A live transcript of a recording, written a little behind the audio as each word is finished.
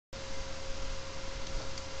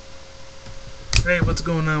Hey, what's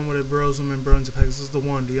going on with it, bros? I'm in Bronies. This is the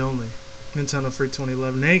one, the only Nintendo Freak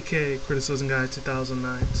 2011, aka Criticism Guy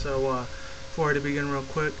 2009. So, before I begin real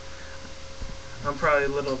quick, I'm probably a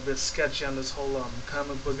little bit sketchy on this whole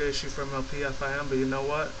comic book issue from MLP FIM, but you know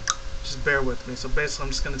what? Just bear with me. So basically, I'm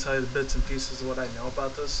just going to tell you the bits and pieces of what I know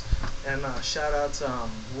about this. And shout out to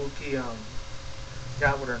Wookie,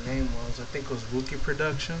 forgot what her name was. I think it was Wookie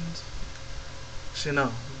Productions. Actually,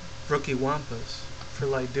 no, Rookie Wampus, for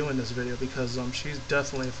like doing this video, because she's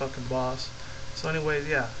definitely a fucking boss. So anyways,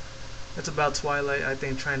 yeah, it's about Twilight, I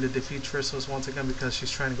think, trying to defeat Trishulus once again because she's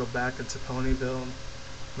trying to go back into Ponyville and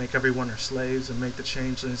make everyone her slaves and make the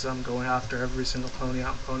changelings going after every single pony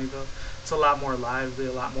out in Ponyville. It's a lot more lively,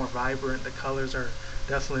 a lot more vibrant. The colors are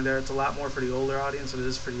definitely there. It's a lot more for the older audience than it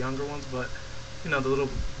is for the younger ones, but you know, the little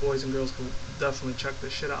boys and girls can definitely check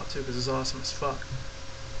this shit out too, because it's awesome as fuck.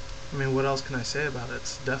 I mean, what else can I say about it?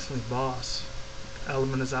 It's definitely boss.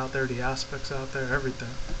 Element is out there, the aspects out there, everything.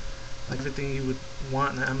 Like everything you would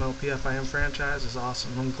want in an MLP FIM franchise is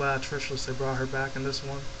awesome. I'm glad Trishulus, they brought her back in this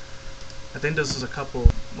one. I think this was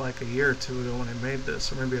like a year or two ago when they made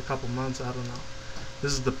this, or maybe a couple months, I don't know.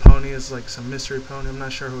 This is the pony, it's like some mystery pony, I'm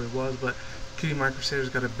not sure who it was, but Cutie Mark Crusaders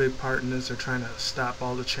got a big part in this. They're trying to stop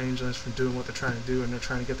all the changelings from doing what they're trying to do, and they're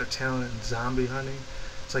trying to get their talent in zombie hunting.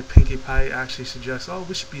 It's like Pinkie Pie actually suggests, oh,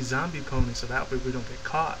 we should be zombie ponies so that way we don't get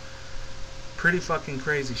caught. Pretty fucking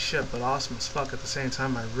crazy shit, but awesome as fuck at the same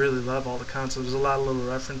time. I really love all the concepts. There's a lot of little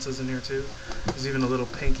references in here too. There's even a little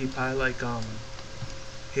Pinkie Pie like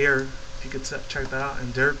here, if you could check that out,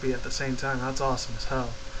 and Derpy at the same time. That's awesome as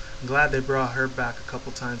hell. I'm glad they brought her back a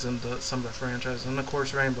couple times into some of the franchises, and of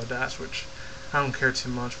course Rainbow Dash, which I don't care too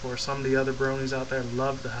much for. Some of the other bronies out there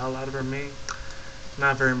love the hell out of her. Me,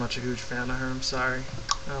 not very much a huge fan of her, I'm sorry.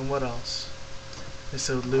 What else? They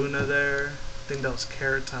said Luna there. I think that was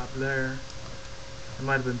Carrot Top there. It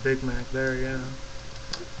might have been Big Mac there, yeah.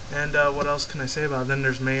 And what else can I say about it? Then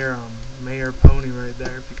there's Mayor Pony right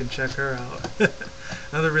there, if you can check her out.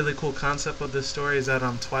 Another really cool concept of this story is that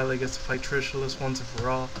Twilight gets to fight Trishulus once and for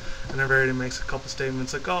all, and everybody makes a couple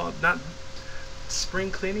statements like, oh, not spring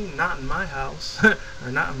cleaning, not in my house,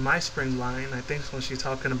 or not in my spring line. I think when she's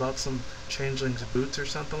talking about some changeling's boots or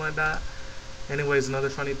something like that. Anyways, another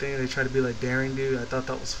funny thing, they try to be like Daring Dude. I thought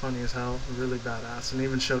that was funny as hell, really badass, and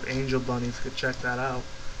even showed Angel Bunny, if you could check that out.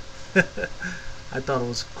 I thought it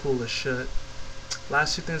was cool as shit.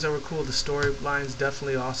 Last two things that were cool, the storyline's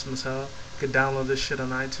definitely awesome as hell. You could download this shit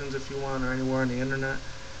on iTunes if you want, or anywhere on the internet.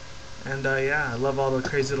 And yeah, I love all the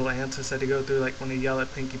crazy little antics that they go through, like when they yell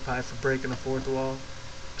at Pinkie Pie for breaking the fourth wall.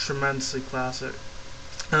 Tremendously classic.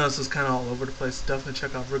 I know this is kind of all over the place. Definitely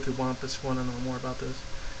check out Rookie Wampus if you want to know more about this.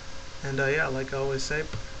 And yeah, like I always say,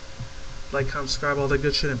 like, comment, subscribe, all that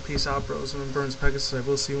good shit, and peace out, bros. I'm in Burns Pegasus. I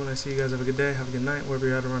will see you when I see you guys. Have a good day, have a good night, wherever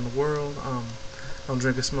you're at around the world. Don't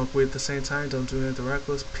drink or smoke weed at the same time. Don't do anything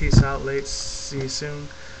reckless. Peace out, late. See you soon.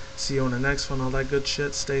 See you on the next one. All that good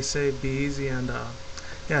shit. Stay safe, be easy, and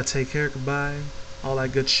yeah, take care, goodbye, all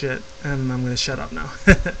that good shit. And I'm gonna shut up now.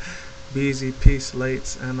 Be easy, peace,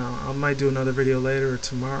 lates, and I might do another video later or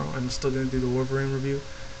tomorrow. I'm still gonna do the Wolverine review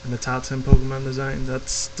and the top 10 Pokemon design.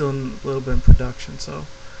 That's still a little bit in production, so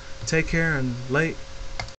take care and late.